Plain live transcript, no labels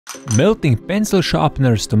Melting pencil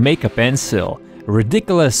sharpeners to make a pencil.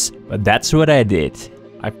 Ridiculous, but that's what I did.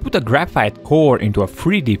 I put a graphite core into a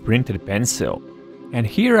 3D printed pencil. And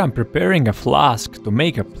here I'm preparing a flask to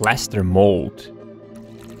make a plaster mold.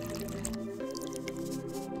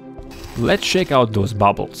 Let's check out those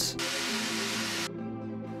bubbles.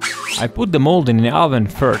 I put the mold in the oven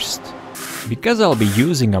first. Because I'll be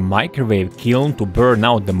using a microwave kiln to burn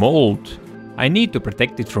out the mold, I need to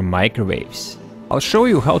protect it from microwaves. I'll show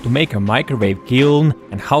you how to make a microwave kiln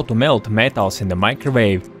and how to melt metals in the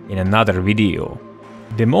microwave in another video.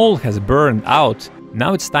 The mold has burned out,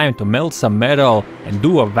 now it's time to melt some metal and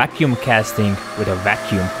do a vacuum casting with a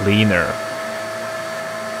vacuum cleaner.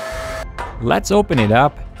 Let's open it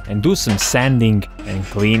up and do some sanding and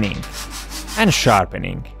cleaning and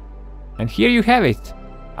sharpening. And here you have it,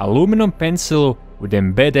 aluminum pencil with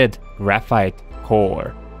embedded graphite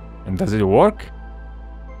core. And does it work?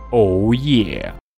 Oh yeah!